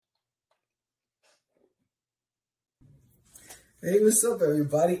Hey, what's up,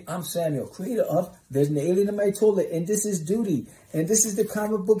 everybody? I'm Samuel, creator of There's an Alien in My Toilet, and this is Duty, and this is the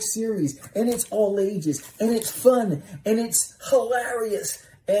comic book series, and it's all ages, and it's fun, and it's hilarious.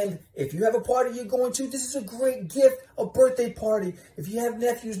 And if you have a party you're going to, this is a great gift, a birthday party. If you have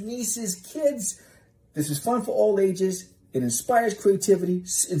nephews, nieces, kids, this is fun for all ages. It inspires creativity,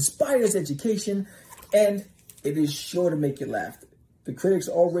 inspires education, and it is sure to make you laugh. The critics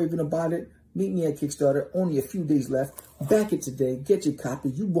are all raving about it. Meet me at Kickstarter. Only a few days left. Back it today. Get your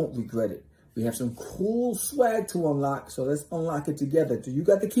copy. You won't regret it. We have some cool swag to unlock, so let's unlock it together. Do you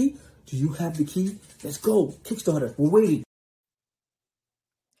got the key? Do you have the key? Let's go. Kickstarter. We're waiting.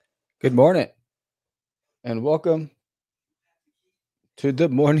 Good morning and welcome to the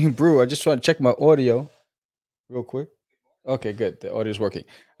Morning Brew. I just want to check my audio real quick. Okay, good. The audio is working.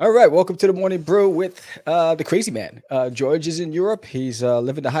 All right, welcome to the Morning Brew with the crazy man. George is in Europe. He's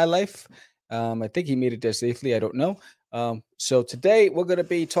living the high life. I think he made it there safely. I don't know. So today we're going to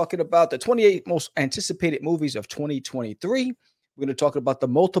be talking about the 28 most anticipated movies of 2023. We're going to talk about the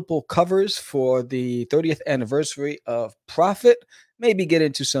multiple covers for the 30th anniversary of Prophet. Maybe get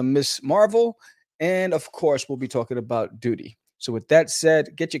into some Miss Marvel. And of course, we'll be talking about Duty. So with that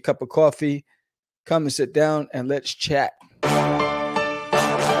said, get your cup of coffee, come and sit down, and let's chat.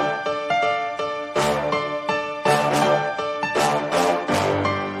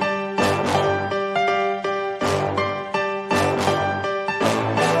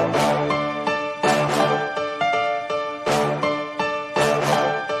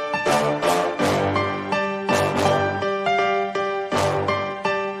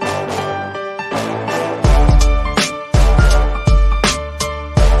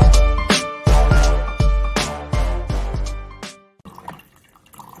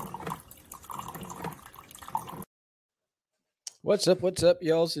 What's up? What's up,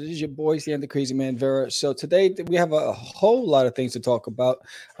 y'all? So this is your boy, Sam the Crazy Man Vera. So today we have a whole lot of things to talk about.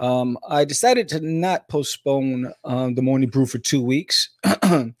 I decided to not postpone the Morning Brew for 2 weeks.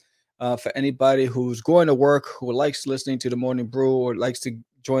 For anybody who's going to work, who likes listening to the Morning Brew or likes to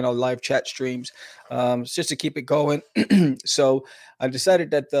join our live chat streams, it's just to keep it going. So I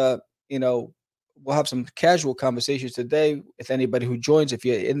decided that we'll have some casual conversations today. If anybody who joins, if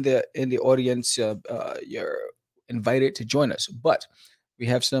you're in the audience, you're invited to join us, but we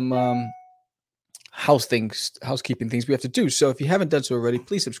have some housekeeping things we have to do. So if you haven't done so already,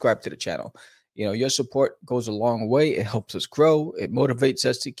 please subscribe to the channel. Your support goes a long way. It helps us grow. It motivates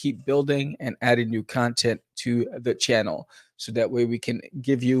us to keep building and adding new content to the channel, so that way we can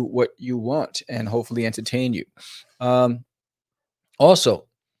give you what you want and hopefully entertain you. Also,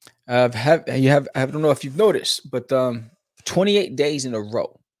 I don't know if you've noticed, but 28 days in a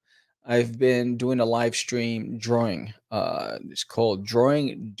row, I've been doing a live stream drawing. It's called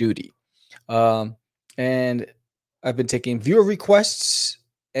Drawing Duty. And I've been taking viewer requests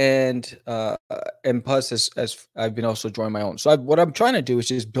and plus as I've been also drawing my own. So what I'm trying to do is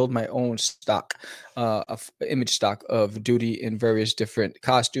just build my own stock, of image stock of Duty in various different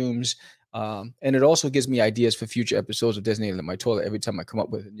costumes. And it also gives me ideas for future episodes of Designated in My Toilet every time I come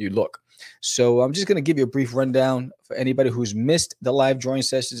up with a new look. So I'm just going to give you a brief rundown for anybody who's missed the live drawing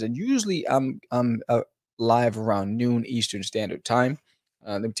sessions. And usually I'm live around noon Eastern Standard Time.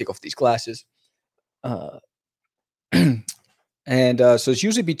 Let me take off these glasses. And so it's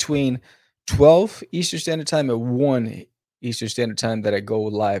usually between 12 Eastern Standard Time and 1 Eastern Standard Time that I go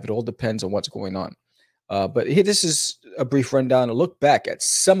live. It all depends on what's going on. But here, this is a brief rundown, a look back at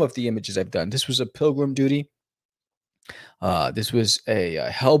some of the images I've done. This was a Pilgrim Duty. This was a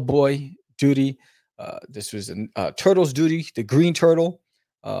Hellboy Duty. This was a Turtles Duty, the Green Turtle,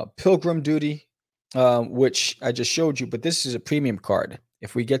 Pilgrim Duty, which I just showed you. But this is a premium card.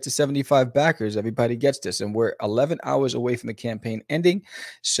 If we get to 75 backers, everybody gets this. And we're 11 hours away from the campaign ending.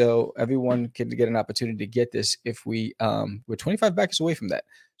 So everyone can get an opportunity to get this if we're 25 backers away from that.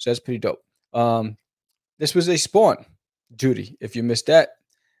 So that's pretty dope. This was a Spawn Duty. If you missed that,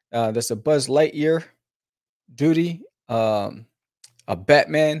 that's a Buzz Lightyear Duty, a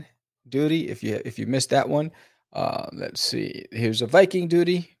Batman Duty. If you missed that one, let's see. Here's a Viking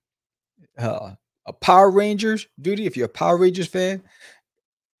Duty, a Power Rangers Duty. If you're a Power Rangers fan,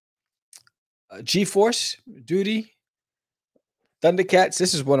 G-Force Duty, Thundercats.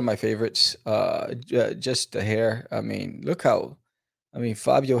 This is one of my favorites. Just the hair. I mean, look how. I mean,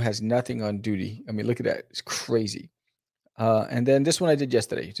 Fabio has nothing on Duty. I mean, look at that. It's crazy. And then this one I did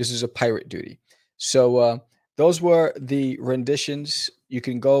yesterday. This is a Pirate Duty. So those were the renditions. You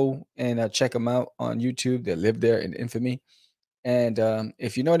can go and check them out on YouTube. They live there in infamy. And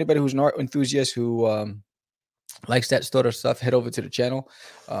if you know anybody who's an art enthusiast who likes that sort of stuff, head over to the channel.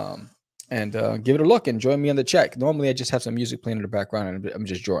 and give it a look and join me on the chat. Normally, I just have some music playing in the background and I'm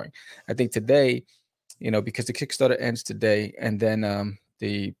just drawing. I think today, because the Kickstarter ends today, and then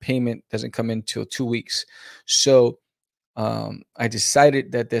the payment doesn't come in until 2 weeks. So I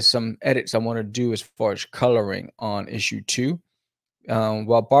decided that there's some edits I want to do as far as coloring on issue 2.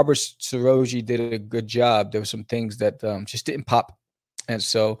 While Barbara Soroji did a good job, there were some things that just didn't pop. And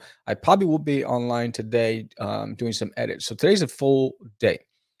so I probably will be online today doing some edits. So today's a full day.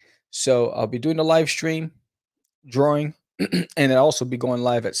 So I'll be doing the live stream, drawing, and I'll also be going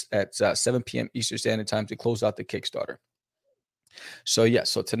live at 7 p.m. Eastern Standard Time to close out the Kickstarter. So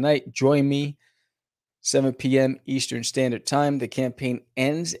so tonight, join me, 7 p.m. Eastern Standard Time. The campaign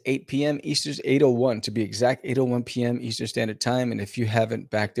ends 8 p.m. Eastern, 8:01 to be exact, 8:01 p.m. Eastern Standard Time. And if you haven't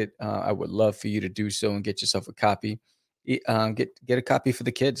backed it, I would love for you to do so and get yourself a copy. Get a copy for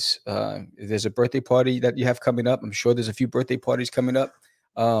the kids. If there's a birthday party that you have coming up, I'm sure there's a few birthday parties coming up.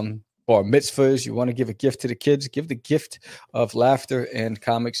 Or mitzvahs, you want to give a gift to the kids, give the gift of laughter and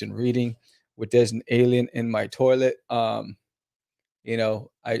comics and reading with There's an Alien in My Toilet. I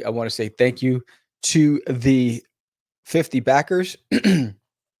want to say thank you to the 50 backers. I think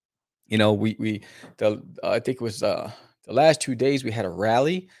it was the last 2 days we had a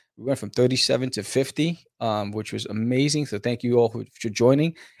rally. We went from 37 to 50, which was amazing. So thank you all for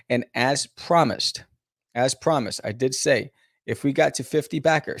joining. And as promised, I did say if we got to 50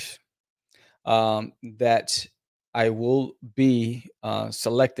 backers, that I will be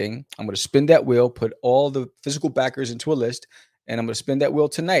selecting. I'm going to spin that wheel, put all the physical backers into a list, and I'm going to spin that wheel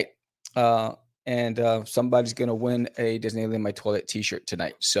tonight. And somebody's going to win a Disney in My Toilet t-shirt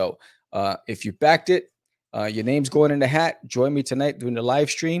tonight. So if you backed it, your name's going in the hat. Join me tonight during the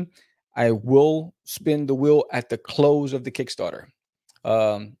live stream. I will spin the wheel at the close of the Kickstarter.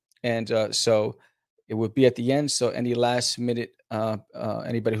 So it would be at the end. So any last minute,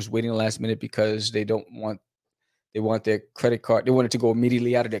 anybody who's waiting the last minute because they want their credit card, they want it to go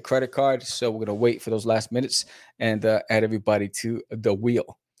immediately out of their credit card. So we're going to wait for those last minutes and add everybody to the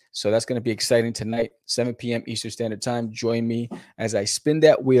wheel. So that's going to be exciting tonight, 7 p.m. Eastern Standard Time. Join me as I spin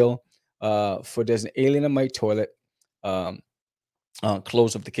that wheel for There's an Alien in My Toilet,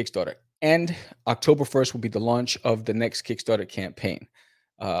 close of the Kickstarter. And October 1st will be the launch of the next Kickstarter campaign.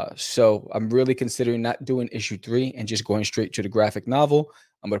 So I'm really considering not doing issue 3 and just going straight to the graphic novel.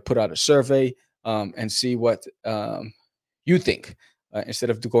 I'm going to put out a survey and see what you think. Instead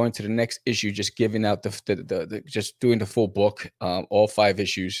of going to the next issue, just giving out the just doing the full book, all 5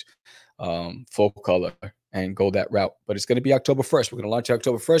 issues, full color, and go that route. But it's going to be October 1st. We're going to launch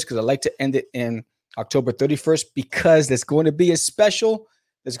October 1st because I like to end it in October 31st because there's going to be a special.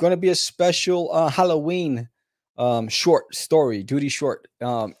 There's going to be a special Halloween short story, duty short,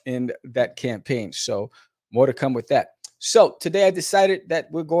 in that campaign. So more to come with that. So today I decided that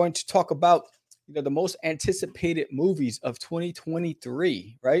we're going to talk about the most anticipated movies of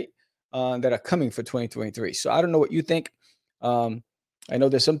 2023, right? That are coming for 2023. So I don't know what you think. I know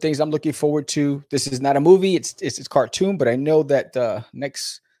there's some things I'm looking forward to. This is not a movie; it's a cartoon. But I know that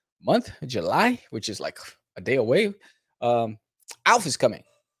next month, July, which is like a day away, Alf is coming,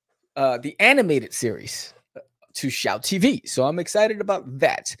 the animated series to Shout TV. So I'm excited about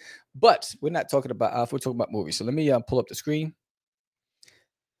that. But we're not talking about Alf. We're talking about movies. So let me pull up the screen.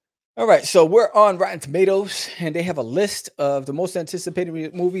 All right, so we're on Rotten Tomatoes, and they have a list of the most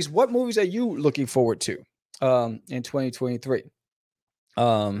anticipated movies. What movies are you looking forward to in 2023?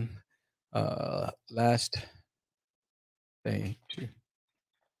 Last thing.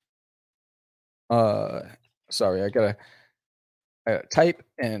 Sorry, I gotta type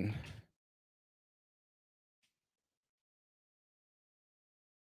and.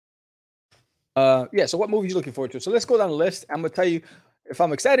 So what movies are you looking forward to? So let's go down the list. I'm gonna tell you if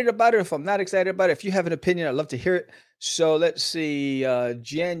I'm excited about it, if I'm not excited about it. If you have an opinion, I'd love to hear it. So let's see,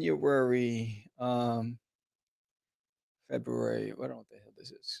 January, February. I don't know what the hell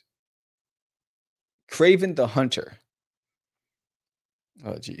this is. Kraven the Hunter.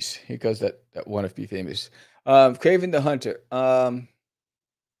 Oh, geez. Here goes that one of Be Famous. Kraven the Hunter. I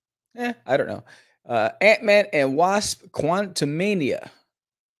don't know. Ant-Man and Wasp Quantumania.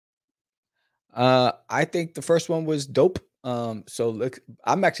 I think the first one was dope. So look,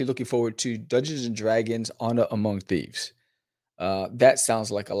 I'm actually looking forward to Dungeons and Dragons Honor Among Thieves. That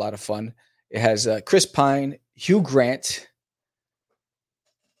sounds like a lot of fun. It has Chris Pine, Hugh Grant,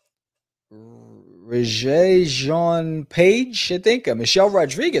 Regé-Jean Page, I think, Michelle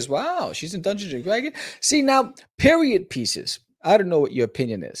Rodriguez. Wow, she's in Dungeons and Dragons. See, now, period pieces. I don't know what your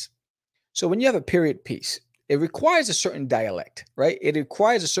opinion is. So when you have a period piece, it requires a certain dialect, right? It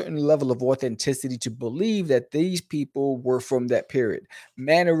requires a certain level of authenticity to believe that these people were from that period.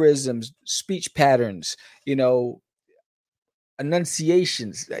 Mannerisms, speech patterns,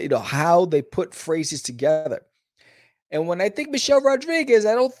 enunciations, how they put phrases together. And when I think Michelle Rodriguez,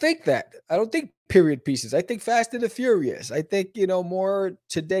 I don't think that. I don't think period pieces. I think Fast and the Furious. I think, more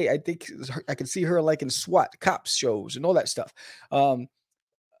today. I think I can see her like in SWAT, cops shows and all that stuff.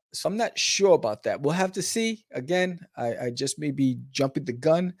 So I'm not sure about that. We'll have to see. Again, I just may be jumping the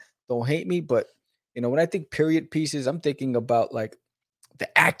gun. Don't hate me. But, when I think period pieces, I'm thinking about like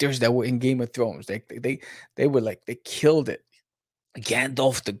the actors that were in Game of Thrones. They were like, they killed it.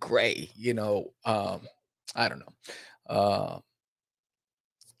 Gandalf the Grey, I don't know.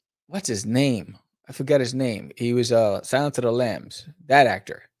 What's his name? I forgot his name. He was Silence of the Lambs. That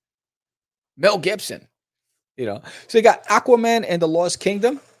actor. Mel Gibson. So you got Aquaman and the Lost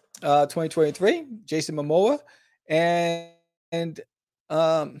Kingdom, 2023, Jason Momoa. And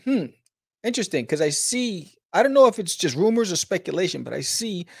interesting, because I don't know if it's just rumors or speculation, but I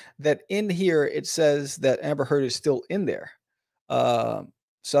see that in here it says that Amber Heard is still in there. So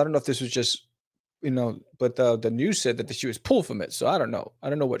I don't know if this was just, but the news said that she was pulled from it. So I don't know. I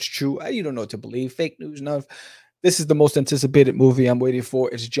don't know what's true. You don't know what to believe. Fake news, none. This is the most anticipated movie I'm waiting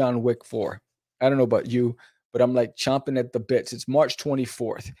for. It's John Wick 4. I don't know about you, but I'm like chomping at the bits. It's March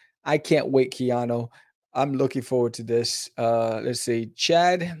 24th. I can't wait, Keanu. I'm looking forward to this. Let's see.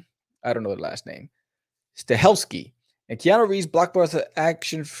 Chad, I don't know the last name. Stahelski. And Keanu Reeves' blockbuster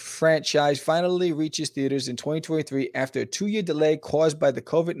action franchise finally reaches theaters in 2023 after a 2-year delay caused by the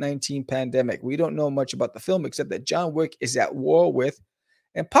COVID-19 pandemic. We don't know much about the film except that John Wick is at war with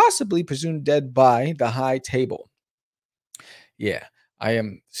and possibly presumed dead by the High Table. Yeah, I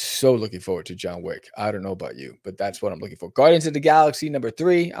am so looking forward to John Wick. I don't know about you, but that's what I'm looking for. Guardians of the Galaxy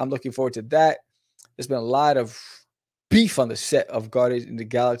 #3. I'm looking forward to that. There's been a lot of beef on the set of Guardians in the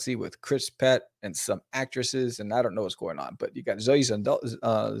Galaxy with Chris Pratt and some actresses, and I don't know what's going on, but you got Zoe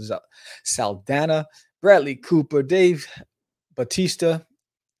Saldana, Bradley Cooper, Dave Bautista,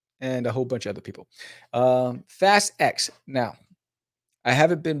 and a whole bunch of other people. Fast X. Now, I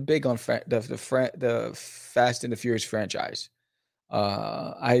haven't been big on the Fast and the Furious franchise.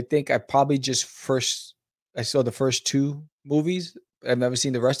 I think I probably I saw the first 2 movies. I've never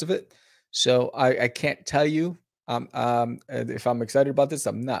seen the rest of it. So I can't tell you if I'm excited about this.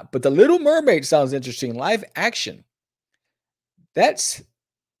 I'm not. But The Little Mermaid sounds interesting. Live action. That's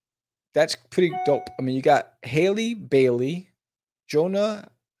pretty dope. I mean, you got Haley Bailey, Jonah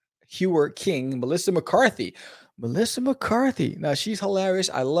Hewer-King, Melissa McCarthy. Now, she's hilarious.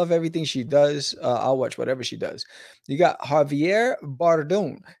 I love everything she does. I'll watch whatever she does. You got Javier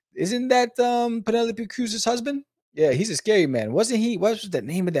Bardem. Isn't that Penelope Cruz's husband? Yeah, he's a scary man. Wasn't he? What was the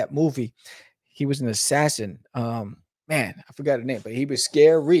name of that movie? He was an assassin. Man, I forgot the name, but he was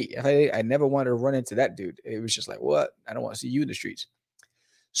scary. I never wanted to run into that dude. It was just like, what? I don't want to see you in the streets.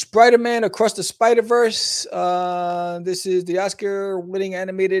 Spider-Man Across the Spider-Verse. This is the Oscar-winning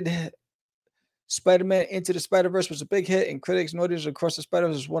animated Spider-Man Into the Spider-Verse was a big hit, and critics noted Across the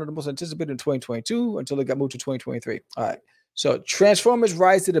Spider-Verse was one of the most anticipated in 2022 until it got moved to 2023. All right. So Transformers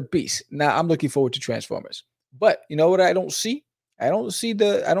Rise of the Beast. Now I'm looking forward to Transformers. But you know what I don't see? I don't see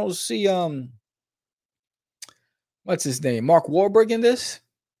what's his name? Mark Wahlberg in this.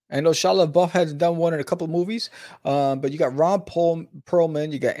 I know Shia LaBeouf has done one in a couple of movies. But you got Ron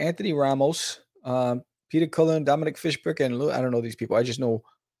Perlman, you got Anthony Ramos, Peter Cullen, Dominic Fishback, and I don't know these people. I just know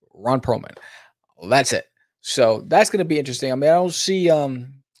Ron Perlman. Well, that's it. So that's going to be interesting. I mean, I don't see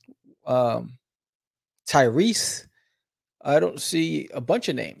Tyrese. I don't see a bunch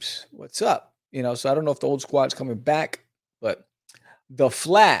of names. What's up? So I don't know if the old squad's coming back, but The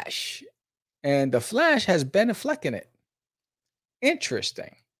Flash. And The Flash has Ben Affleck in it.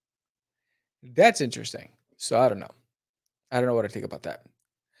 Interesting. That's interesting. So I don't know. I don't know what I think about that.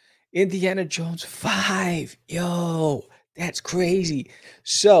 Indiana Jones 5. Yo, that's crazy.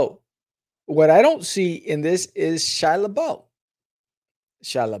 So what I don't see in this is Shia LaBeouf.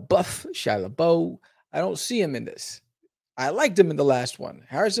 I don't see him in this. I liked him in the last one.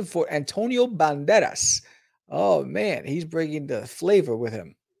 Harrison Ford, Antonio Banderas. Oh man, he's bringing the flavor with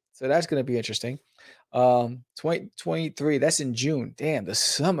him. So that's going to be interesting. 2023, that's in June. Damn, the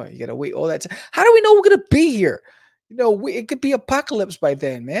summer. You got to wait all that time. How do we know we're going to be here? It could be apocalypse by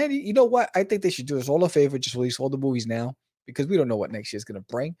then, man. You know what? I think they should do us all a favor. Just release all the movies now because we don't know what next year is going to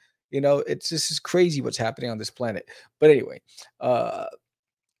bring. It's just crazy what's happening on this planet. But anyway,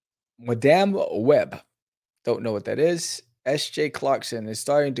 Madame Web. Don't know what that is. S.J. Clarkson is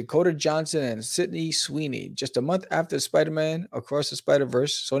starring Dakota Johnson and Sydney Sweeney. Just a month after Spider-Man Across the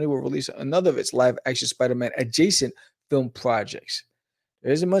Spider-Verse, Sony will release another of its live-action Spider-Man adjacent film projects.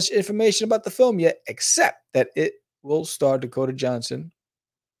 There isn't much information about the film yet, except that it will star Dakota Johnson.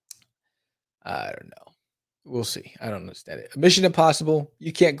 I don't know. We'll see. I don't understand it. Mission Impossible.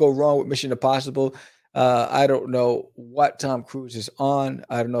 You can't go wrong with Mission Impossible. I don't know what Tom Cruise is on.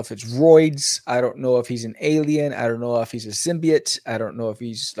 I don't know if it's roids. I don't know if he's an alien. I don't know if he's a symbiote. I don't know if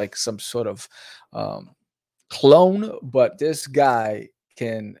he's like some sort of clone. But this guy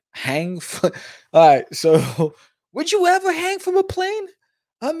can hang. All right. So, would you ever hang from a plane?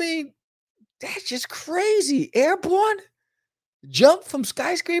 I mean, that's just crazy. Airborne? Jump from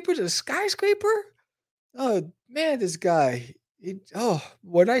skyscraper to skyscraper? Oh man, this guy.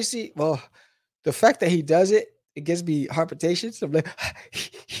 When I see, the fact that he does it, it gives me heart palpitations. I'm like,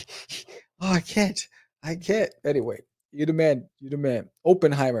 oh, I can't. Anyway, you the man.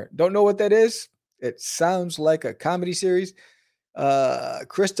 Oppenheimer. Don't know what that is. It sounds like a comedy series.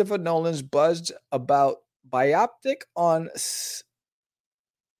 Christopher Nolan's buzzed about biopic on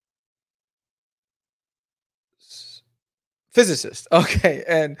physicist. Okay.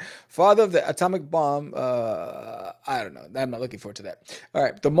 And father of the atomic bomb. I don't know. I'm not looking forward to that. All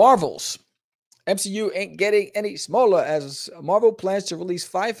right. The Marvels. MCU ain't getting any smaller as Marvel plans to release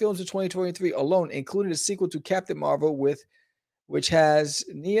 5 films in 2023 alone, including a sequel to Captain Marvel which has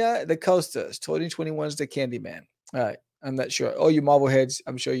Nia DaCosta's 2021's The Candyman. All right. I'm not sure. Oh, you Marvel heads,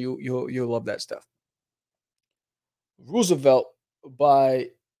 I'm sure you'll love that stuff. Roosevelt by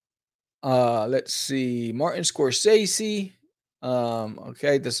let's see, Martin Scorsese.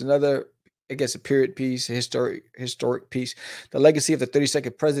 Okay, there's another, I guess, a period piece, a historic piece. The legacy of the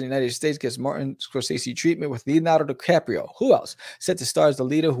 32nd president of the United States gets Martin Scorsese treatment with Leonardo DiCaprio. Who else? Set to star as the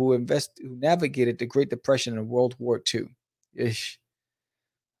leader who navigated the Great Depression and World War II. Ish.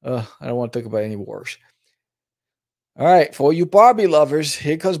 I don't want to think about any wars. All right, for you Barbie lovers,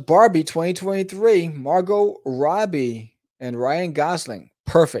 here comes Barbie 2023. Margot Robbie and Ryan Gosling.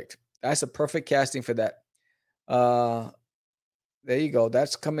 Perfect. That's a perfect casting for that. There you go.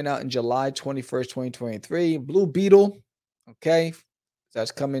 That's coming out in July 21st, 2023. Blue Beetle. Okay.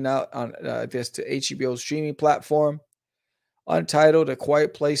 That's coming out on this to HBO streaming platform. Untitled, A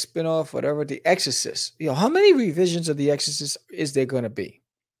Quiet Place spinoff, whatever. The Exorcist. How many revisions of The Exorcist is there going to be?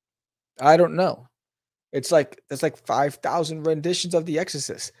 I don't know. There's like 5,000 renditions of The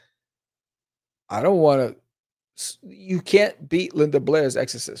Exorcist. I don't want to. You can't beat Linda Blair's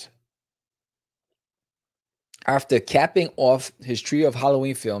Exorcist. After capping off his trio of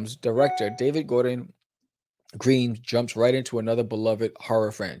Halloween films, director David Gordon Green jumps right into another beloved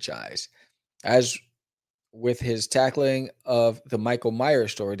horror franchise. As with his tackling of the Michael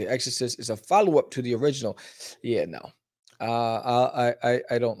Myers story, The Exorcist is a follow-up to the original. Yeah, no.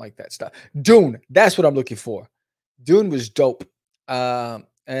 I don't like that stuff. Dune, that's what I'm looking for. Dune was dope.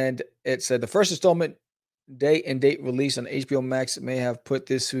 And it said the first installment date release on HBO Max may have put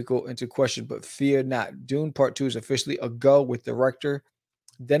this sequel into question, but fear not. Dune Part 2 is officially a go, with director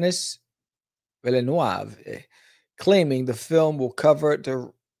Denis Villeneuve claiming the film will cover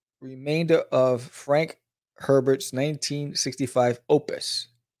the remainder of Frank Herbert's 1965 opus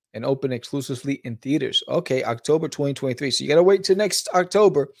and open exclusively in theaters. Okay, October 2023. So you got to wait till next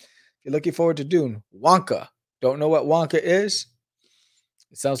October. You're looking forward to Dune. Wonka. Don't know what Wonka is?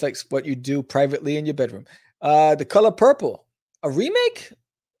 It sounds like what you do privately in your bedroom. The Color Purple, a remake?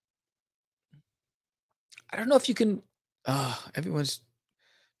 I don't know if you can. Everyone's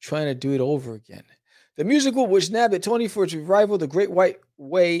trying to do it over again. The musical, which nabbed at Tony for its revival, The Great White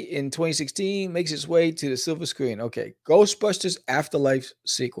Way in 2016, makes its way to the silver screen. Okay, Ghostbusters Afterlife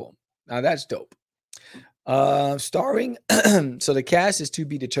sequel. Now that's dope. Starring, so the cast is to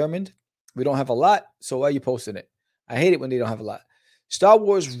be determined. We don't have a lot, so why are you posting it? I hate it when they don't have a lot. Star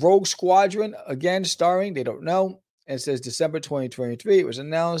Wars Rogue Squadron, again, starring, they don't know. And it says December 2023. It was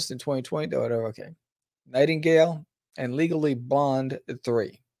announced in 2020. Whatever, okay. Nightingale and Legally Blonde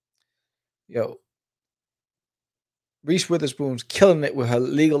 3. Reese Witherspoon's killing it with her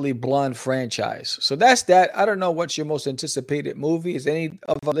Legally Blonde franchise. So that's that. I don't know what's your most anticipated movie. Is any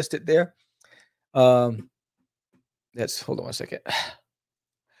of them listed there? Hold on one second.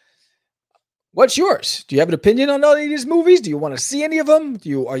 What's yours? Do you have an opinion on all of these movies? Do you want to see any of them? Are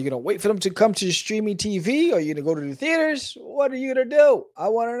you going to wait for them to come to your streaming TV? Are you going to go to the theaters? What are you going to do? I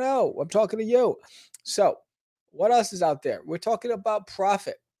want to know. I'm talking to you. So what else is out there? We're talking about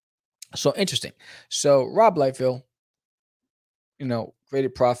Prophet. So interesting. So Rob Liefeld,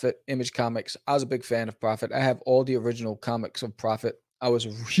 created Prophet, Image Comics. I was a big fan of Prophet. I have all the original comics of Prophet. I was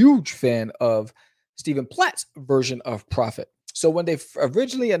a huge fan of Stephen Platt's version of Prophet. So when they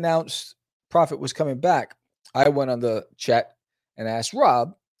originally announced Prophet was coming back, I went on the chat and asked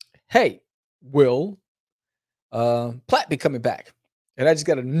Rob, "Hey, will Platt be coming back?" And I just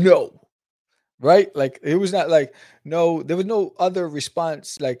got a no, right? Like it was not like no, there was no other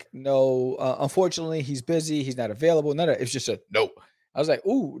response. Like no, unfortunately, he's busy, he's not available. None of it. It's just a no. I was like,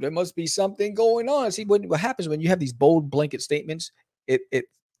 ooh, there must be something going on. See, what happens when you have these bold blanket statements? It it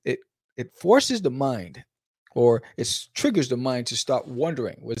it it forces the mind, or it triggers the mind to start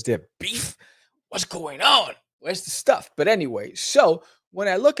wondering: was there beef? What's going on? Where's the stuff? But anyway, so when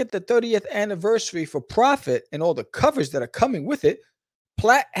I look at the 30th anniversary for Prophet and all the covers that are coming with it,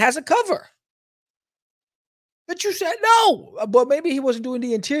 Platt has a cover. But you said no. But maybe he wasn't doing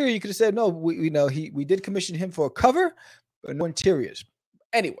the interior. You could have said no. We did commission him for a cover, but no interiors.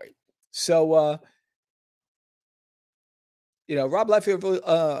 Anyway, so Rob Liefeld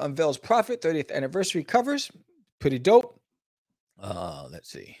unveils Prophet 30th anniversary covers. Pretty dope.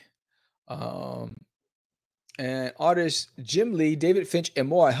 Let's see. And artists Jim Lee, David Finch, and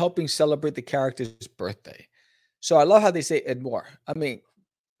more are helping celebrate the character's birthday. So I love how they say and more. I mean,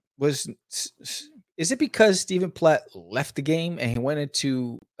 is it because Stephen Platt left the game and he went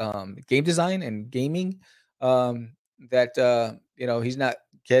into game design and gaming that he's not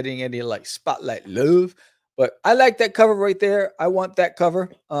getting any like spotlight love? But I like that cover right there. I want that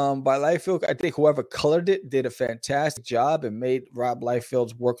cover by Liefeld. I think whoever colored it did a fantastic job and made Rob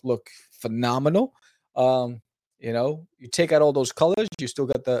Liefeld's work look phenomenal. You take out all those colors, you still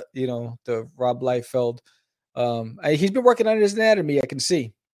got the Rob Liefeld. He's been working on his anatomy, I can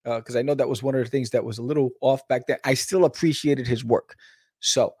see, because I know that was one of the things that was a little off back then. I still appreciated his work.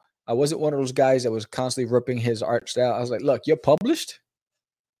 So I wasn't one of those guys that was constantly ripping his art style. I was like, look, you're published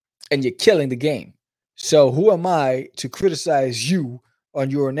and you're killing the game. So who am I to criticize you on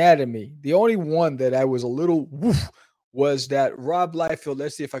your anatomy? The only one that I was a little was that Rob Liefeld.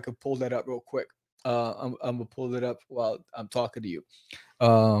 Let's see if I can pull that up real quick. I'm gonna pull it up while I'm talking to you.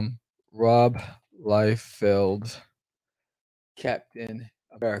 Rob Liefeld, Captain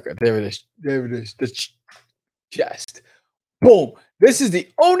America. There it is. There it is. The chest. Boom. This is the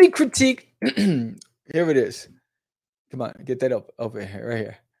only critique. Here it is. Come on, get that up over here, right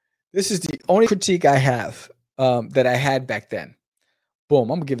here. This is the only critique I have that I had back then. Boom.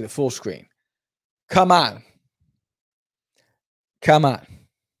 I'm gonna give it the full screen. Come on. Come on.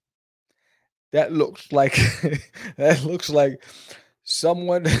 That looks like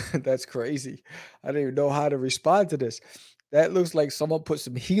someone that's crazy. I don't even know how to respond to this. That looks like someone put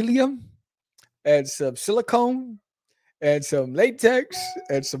some helium and some silicone and some latex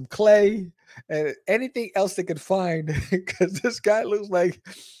and some clay and anything else they could find, because this guy looks like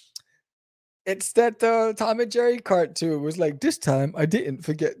it's that Tom and Jerry cartoon. It was like, this time I didn't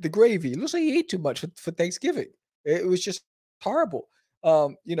forget the gravy. It looks like he ate too much for Thanksgiving. It was just horrible.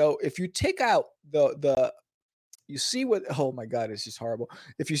 If you take out you see what, oh my God, it's just horrible.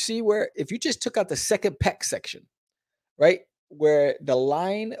 If you just took out the second pec section, right? Where the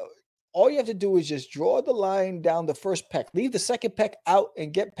line, all you have to do is just draw the line down the first pec, leave the second pec out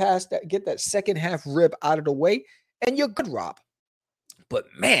and get past that, get that second half rib out of the way, and you're good, Rob. But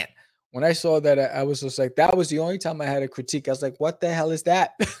man, when I saw that, I was just like, that was the only time I had a critique. I was like, what the hell is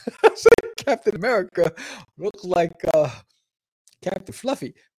that? Captain America looks like Captain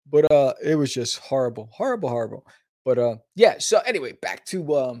Fluffy, but it was just horrible. But yeah. So anyway, back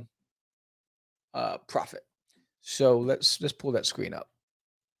to Prophet. So let's pull that screen up.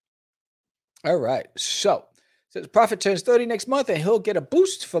 All right. So says Prophet turns 30 next month, and he'll get a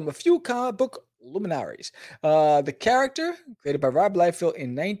boost from a few comic book luminaries. The character created by Rob Liefeld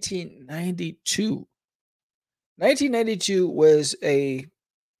in 1992. 1992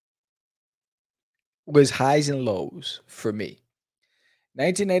 was highs and lows for me.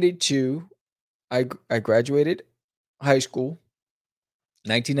 1992, I graduated high school.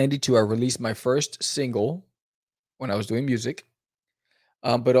 1992, I released my first single when I was doing music.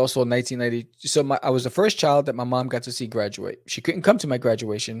 But also 1990. So I was the first child that my mom got to see graduate. She couldn't come to my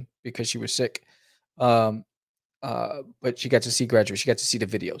graduation because she was sick. But she got to see graduate. She got to see the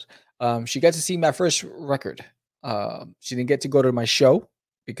videos. She got to see my first record. She didn't get to go to my show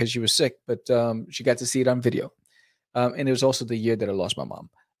because she was sick, but she got to see it on video. And it was also the year that I lost my mom.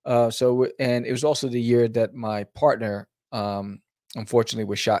 And it was also the year that my partner, unfortunately,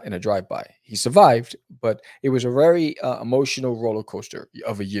 was shot in a drive-by. He survived, but it was a very emotional roller coaster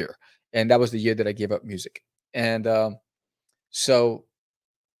of a year. And that was the year that I gave up music. And so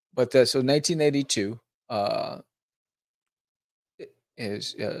 1982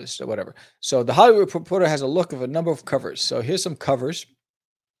 is so whatever. So the Hollywood Reporter has a look of a number of covers. So here's some covers.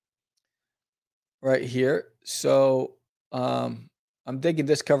 right here. So I'm digging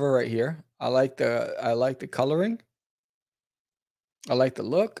this cover right here. I like the coloring. I like the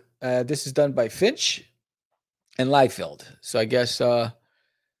look. This is done by Finch and Liefeld. So I guess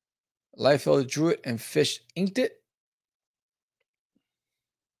Liefeld drew it and Fish inked it.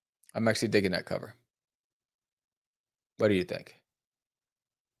 I'm actually digging that cover. What do you think?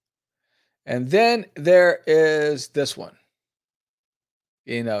 And then there is this one.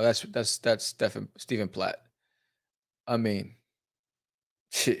 You know, that's Stephen Platt. I mean,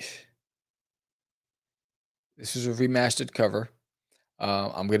 this is a remastered cover.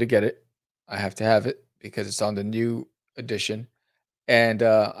 I'm gonna get it. I have to have it because it's on the new edition, and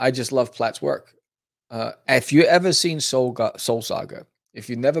I just love Platt's work. If you ever seen Soul Saga, if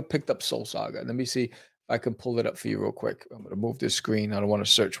you never picked up Soul Saga, let me see if I can pull it up for you real quick. I'm gonna move this screen. I don't want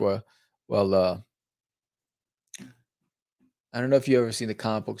to search well. I don't know if you ever seen the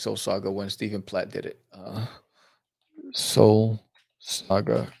comic book Soul Saga when Stephen Platt did it. Soul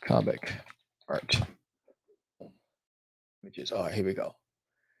Saga comic art, which is here we go.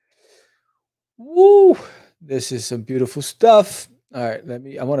 Woo! This is some beautiful stuff. All right,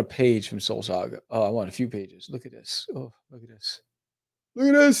 I want a page from Soul Saga. Oh, I want a few pages. Look at this. Oh, look at this. Look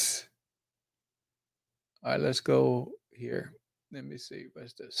at this. All right, let's go here. Let me see.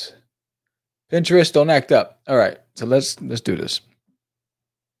 What's this? Pinterest, don't act up. All right, so let's do this.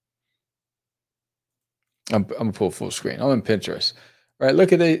 I'm gonna pull full screen. I'm in Pinterest. All right,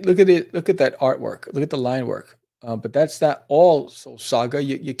 look at that artwork. Look at the line work. But that's not all Soul Saga.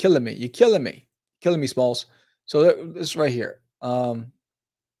 You're killing me. You're killing me. Killing me, Smalls. So this right here. Look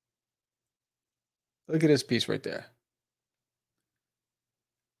at this piece right there.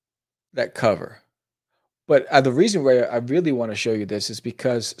 That cover. But the reason why I really want to show you this is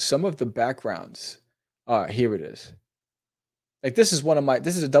because some of the backgrounds. Here it is. Like this is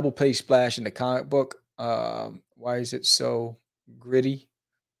this is a double page splash in the comic book. Why is it so gritty?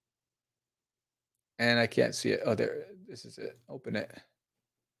 And I can't see it. Oh, there. This is it. Open it.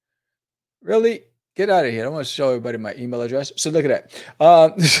 Really? Get out of here. I want to show everybody my email address. So look at that.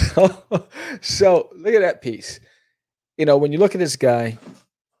 So look at that piece. You know, when you look at this guy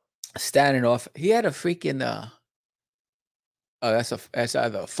standing off, he had a freaking oh, that's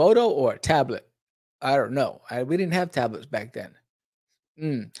either a photo or a tablet. I don't know. We didn't have tablets back then.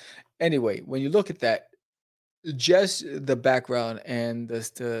 Anyway, when you look at that, just the background and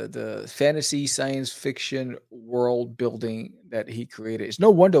the fantasy science fiction world building that he created, it's no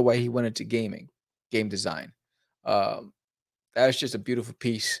wonder why he went into game design. Um, that's just a beautiful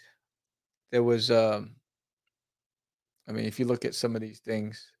piece. There was, I mean, if you look at some of these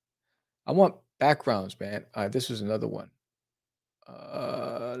things, I want backgrounds, man. This was another one.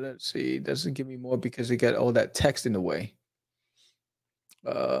 Let's see. It doesn't give me more because it got all that text in the way.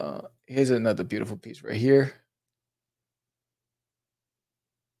 Here's another beautiful piece right here.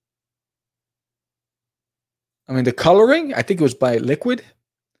 I mean, the coloring, I think it was by Liquid.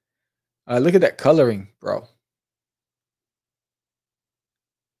 Look at that coloring, bro.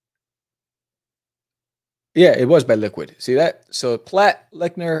 Yeah, it was by Liquid. See that? So Platt,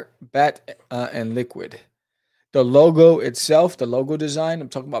 Lechner, Bat, and Liquid. The logo itself, the logo design, I'm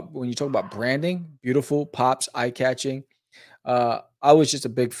talking about when you talk about branding, beautiful, pops, eye catching. I was just a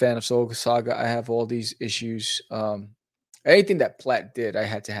big fan of Soul Saga. I have all these issues. Anything that Platt did, I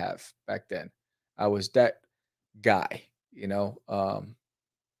had to have back then. I was that guy, you know.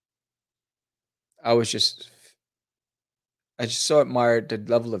 I was just I just so admired the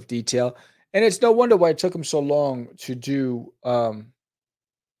level of detail. And it's no wonder why it took him so long to do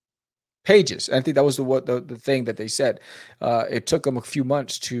pages. I think that was the thing that they said. It took him a few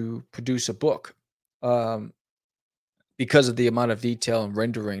months to produce a book because of the amount of detail and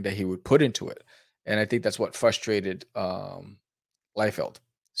rendering that he would put into it. And I think that's what frustrated Liefeld.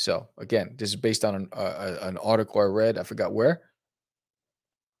 So again, this is based on an article I read. I forgot where,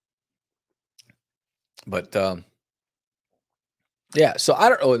 but yeah. So I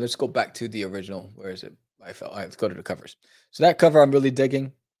don't know. Let's go back to the original. Where is it? Liefeld. All right, let's go to the covers. So that cover I'm really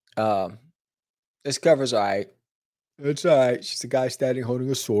digging. Um, this cover's all right. It's all right. It's just a guy standing holding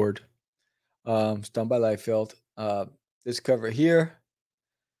a sword. It's done by Liefeld. This cover here,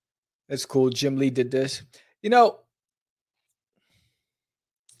 that's cool. Jim Lee did this. You know,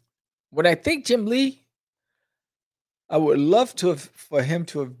 when I think Jim Lee, I would love to have for him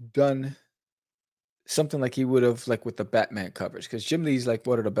to have done something like he would have like with the Batman covers because Jim Lee's like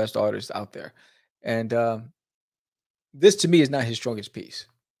one of the best artists out there, and this to me is not his strongest piece.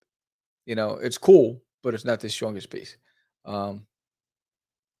 You know, it's cool, but it's not the strongest piece. Um,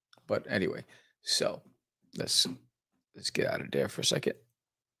 but anyway, so let's let's get out of there for a second.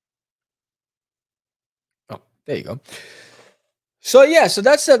 There you go. So yeah, so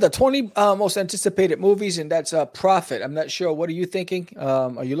that's the 20 most anticipated movies, and that's Prophet. I'm not sure. What are you thinking?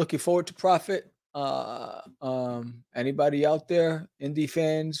 Are you looking forward to Prophet? Anybody out there, indie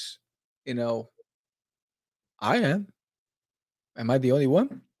fans? You know, I am. Am I the only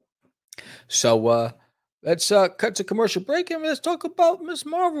one? So let's cut to commercial break and let's talk about Miss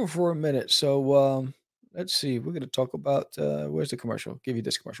Marvel for a minute. So let's see. We're going to talk about where's the commercial? I'll give you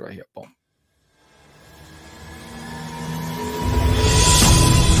this commercial right here. Boom.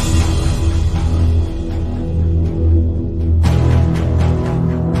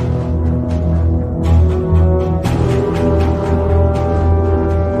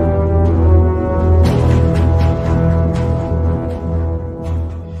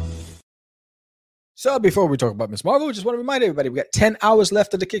 So before we talk about Miss Marvel, I just want to remind everybody, we got 10 hours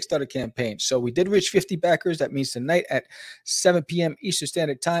left of the Kickstarter campaign. So we did reach 50 backers. That means tonight at 7 p.m. Eastern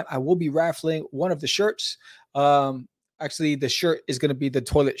Standard Time, I will be raffling one of the shirts. Actually, the shirt is going to be the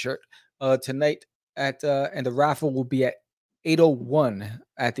toilet shirt tonight and the raffle will be at 8:01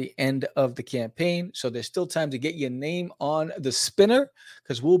 at the end of the campaign. So there's still time to get your name on the spinner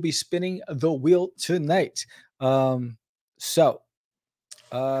because we'll be spinning the wheel tonight. So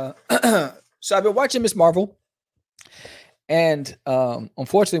I've been watching Miss Marvel, and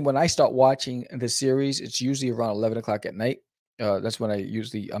unfortunately, when I start watching the series, it's usually around 11 o'clock at night. That's when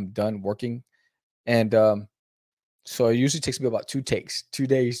I'm done working, and so it usually takes me about 2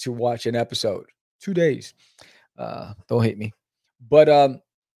 days to watch an episode. 2 days. Don't hate me, but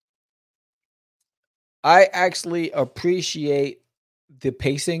I actually appreciate the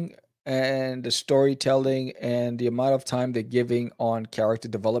pacing and the storytelling and the amount of time they're giving on character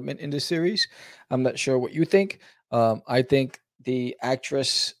development in this series. I'm not sure what you think. I think the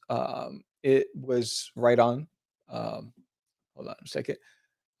actress, it was right on. Hold on a second.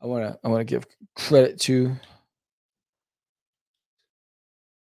 I wanna give credit to.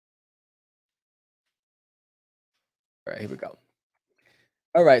 All right, here we go.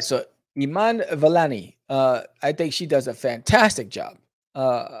 All right, so Iman Vellani, I think she does a fantastic job.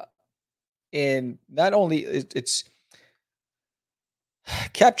 And not only it's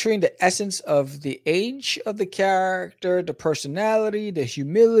capturing the essence of the age of the character, the personality, the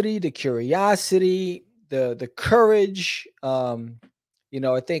humility, the curiosity, the courage.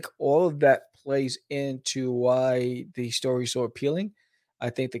 I think all of that plays into why the story is so appealing. I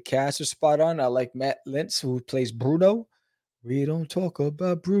think the cast is spot on. I like Matt Lintz, who plays Bruno. We don't talk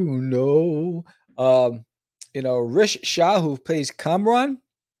about Bruno. Rish Shah, who plays Kamran.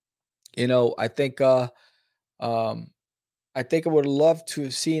 I think um I think I would love to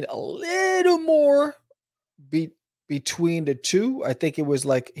have seen a little more be between the two. I think it was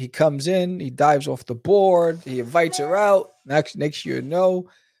like he comes in, he dives off the board, he invites her out. Next year, no.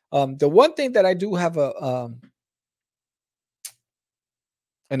 The one thing that I do have an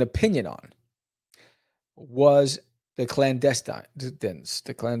opinion on was the clandestines,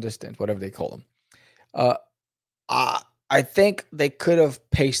 whatever they call them. I think they could have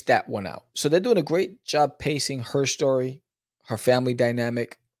paced that one out. So they're doing a great job pacing her story, her family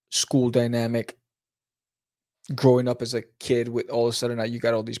dynamic, school dynamic, growing up as a kid with all of a sudden now you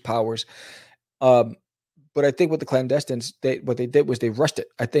got all these powers. But I think with the clandestines, what they did was they rushed it.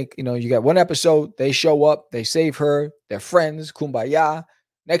 I think, you got one episode, they show up, they save her, they're friends, kumbaya.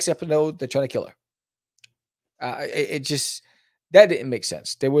 Next episode, they're trying to kill her. It just, that didn't make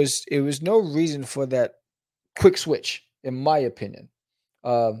sense. It was no reason for that quick switch, in my opinion.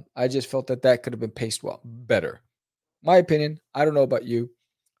 I just felt that could have been paced better. My opinion. I don't know about you.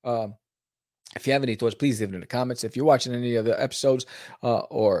 If you have any thoughts, please leave it in the comments. If you're watching any other episodes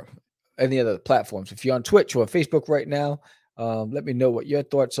or any other platforms, if you're on Twitch or Facebook right now, let me know what your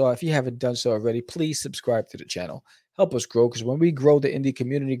thoughts are. If you haven't done so already, please subscribe to the channel. Help us grow, because when we grow, the indie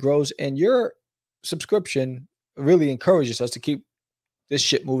community grows, and your subscription really encourages us to keep this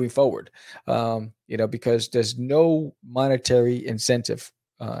shit moving forward. Because there's no monetary incentive.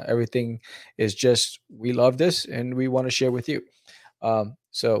 Everything is just, we love this and we want to share with you.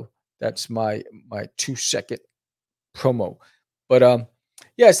 So that's my 2-second promo. But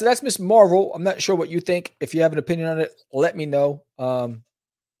yeah, so that's Miss Marvel. I'm not sure what you think. If you have an opinion on it, let me know.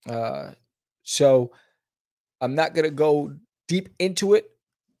 So I'm not gonna go deep into it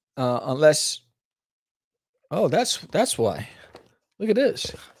unless. Oh, that's why. Look at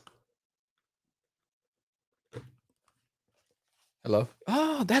this. Hello.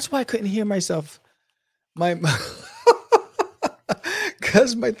 Oh, that's why I couldn't hear myself.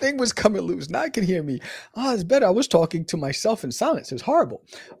 Because my thing was coming loose. Now I can hear me. Oh, it's better. I was talking to myself in silence. It's horrible.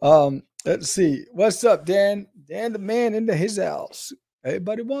 Let's see. What's up, Dan? Dan, the man into his house.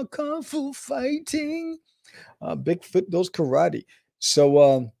 Everybody want kung fu fighting. Bigfoot knows karate.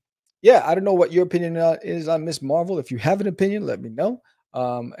 So, yeah, I don't know what your opinion is on Miss Marvel. If you have an opinion, let me know.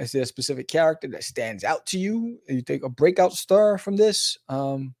 Is there a specific character that stands out to you? You think a breakout star from this?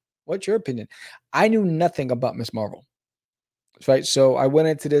 What's your opinion? I knew nothing about Miss Marvel, right? So I went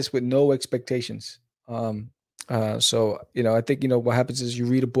into this with no expectations. So I think what happens is you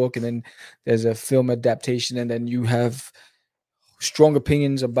read a book and then there's a film adaptation, and then you have strong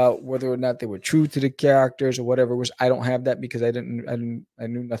opinions about whether or not they were true to the characters or whatever it was. I don't have that because I knew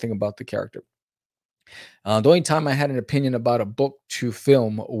nothing about the character. The only time I had an opinion about a book to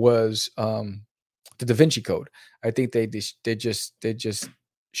film was the Da Vinci Code. I think they just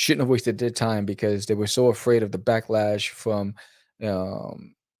shouldn't have wasted their time because they were so afraid of the backlash from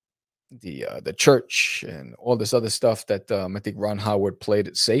um, the church and all this other stuff that I think Ron Howard played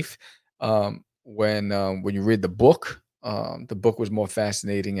it safe. When you read the book was more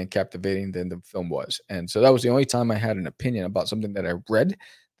fascinating and captivating than the film was, and so that was the only time I had an opinion about something that I read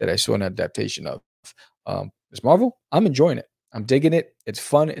that I saw an adaptation of. Miss Marvel, I'm enjoying it. I'm digging it. It's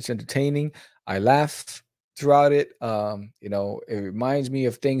fun. It's entertaining. I laugh throughout it. It reminds me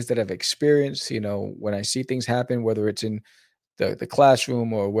of things that I've experienced. When I see things happen, whether it's in the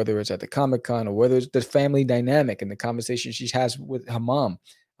classroom or whether it's at the Comic Con or whether it's the family dynamic and the conversation she has with her mom.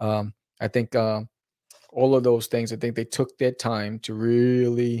 I think all of those things. I think they took their time to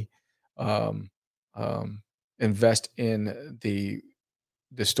really um, um, invest in the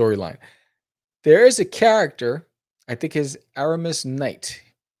storyline. There is a character, I think his Aramis Knight.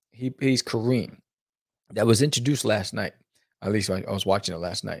 He's Kareem, that was introduced last night. At least I was watching it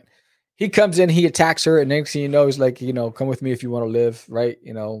last night. He comes in, he attacks her, and next thing you know, he's like, come with me if you want to live, right?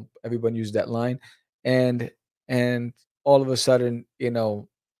 Everyone uses that line, and and all of a sudden, they're on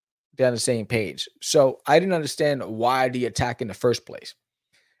the same page. So I didn't understand why the attack in the first place.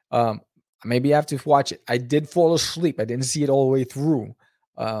 Um, Maybe I have to watch it. I did fall asleep. I didn't see it all the way through.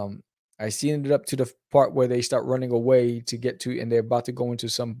 Um, I seen it up to the part where they start running away to get to, and they're about to go into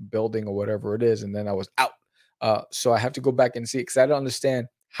some building or whatever it is, and then I was out. So I have to go back and see because I don't understand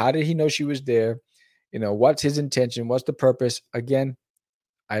how did he know she was there. What's his intention? What's the purpose? Again,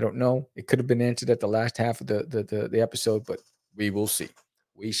 I don't know. It could have been answered at the last half of the episode, but we will see.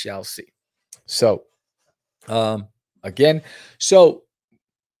 We shall see. So, um, again, so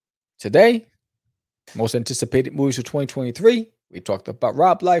today, most anticipated movies for 2023. We talked about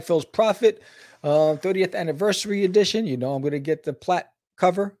Rob Liefeld's Prophet, 30th anniversary edition. I'm going to get the plat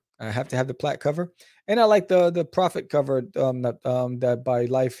cover. I have to have the plat cover, and I like the Prophet cover that by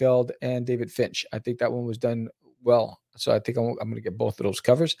Liefeld and David Finch. I think that one was done well, so I think I'm going to get both of those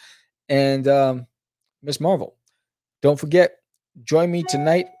covers. And Miss Marvel, don't forget, join me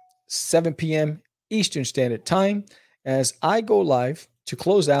tonight, 7 p.m. Eastern Standard Time, as I go live to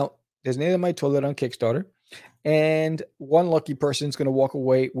close out Disneyland My Toilet on Kickstarter. And one lucky person is going to walk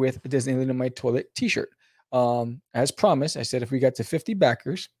away with a Disneyland in My Toilet t-shirt. As promised, I said if we got to 50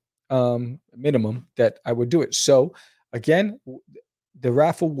 backers minimum, that I would do it. So again, the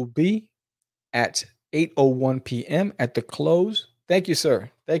raffle will be at 8:01 p.m. at the close. Thank you, sir.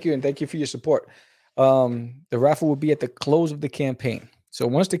 Thank you, and thank you for your support. The raffle will be at the close of the campaign. So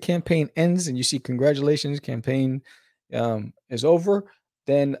once the campaign ends and you see congratulations, campaign is over,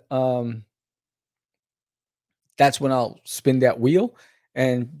 then that's when I'll spin that wheel.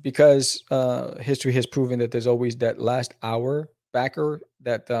 And because history has proven that there's always that last hour backer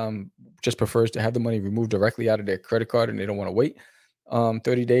that just prefers to have the money removed directly out of their credit card and they don't want to wait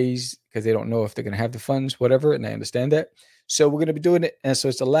 30 days because they don't know if they're going to have the funds, whatever. And I understand that. So we're going to be doing it. And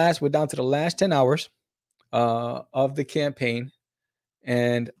so we're down to the last 10 hours of the campaign.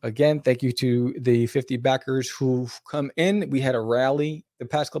 And again, thank you to the 50 backers who've come in. We had a rally the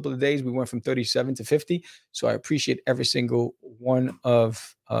past couple of days. We went from 37 to 50. So I appreciate every single one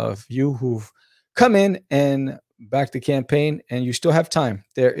of you who've come in and backed the campaign. And you still have time.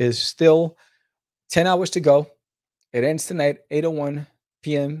 There is still 10 hours to go. It ends tonight, 8:01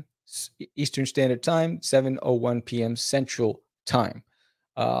 p.m. Eastern Standard Time, 7:01 p.m. Central Time.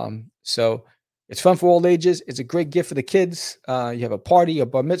 So it's fun for all ages. It's a great gift for the kids. You have a party, a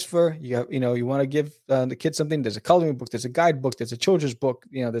bar mitzvah. You want to give the kids something. There's a coloring book. There's a guidebook. There's a children's book.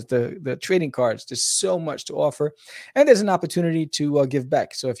 There's the trading cards. There's so much to offer, and there's an opportunity to give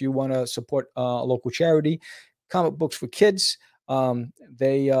back. So if you want to support a local charity, Comic Books for Kids.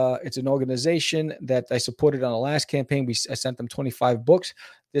 It's an organization that I supported on the last campaign. I sent them 25 books.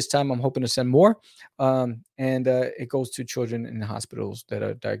 This time I'm hoping to send more. And it goes to children in hospitals that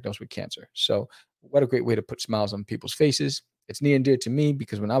are diagnosed with cancer. So what a great way to put smiles on people's faces. It's near and dear to me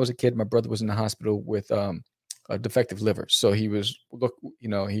because when I was a kid, my brother was in the hospital with a defective liver. So he was,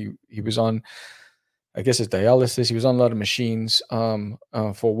 he was on I guess it's dialysis. He was on a lot of machines for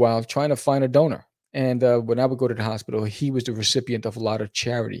a while, trying to find a donor. And when I would go to the hospital, he was the recipient of a lot of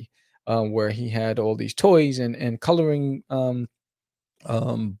charity, where he had all these toys and coloring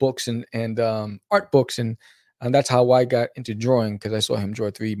books and art books, and that's how I got into drawing, because I saw him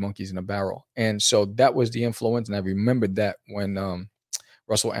draw three monkeys in a barrel, and so that was the influence. And I remembered that when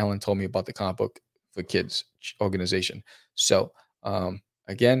Russell Allen told me about the Comic Book for Kids organization. So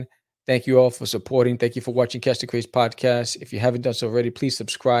again, thank you all for supporting. Thank you for watching Catch the Craze podcast. If you haven't done so already, please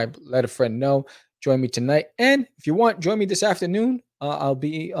subscribe. Let a friend know. Join me tonight, and if you want, join me this afternoon. I'll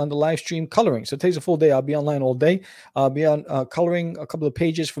be on the live stream coloring. So today's a full day. I'll be online all day. I'll be on coloring a couple of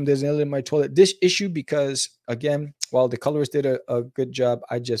pages from There's an Alien in My Toilet this issue, because again, while the colorist did a good job,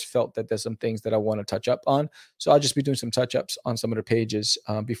 I just felt that there's some things that I want to touch up on. So I'll just be doing some touch ups on some of the pages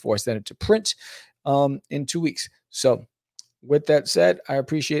before I send it to print in 2 weeks. So with that said, I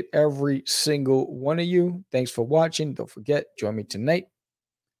appreciate every single one of you. Thanks for watching. Don't forget, join me tonight,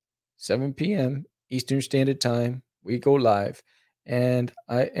 7 p.m. Eastern Standard Time. We go live. And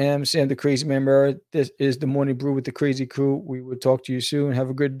I am Sam the Crazy Man Mara. This is the Morning Brew with the Crazy Crew. We will talk to you soon. Have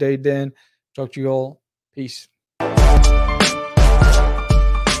a good day, Dan. Talk to you all. Peace.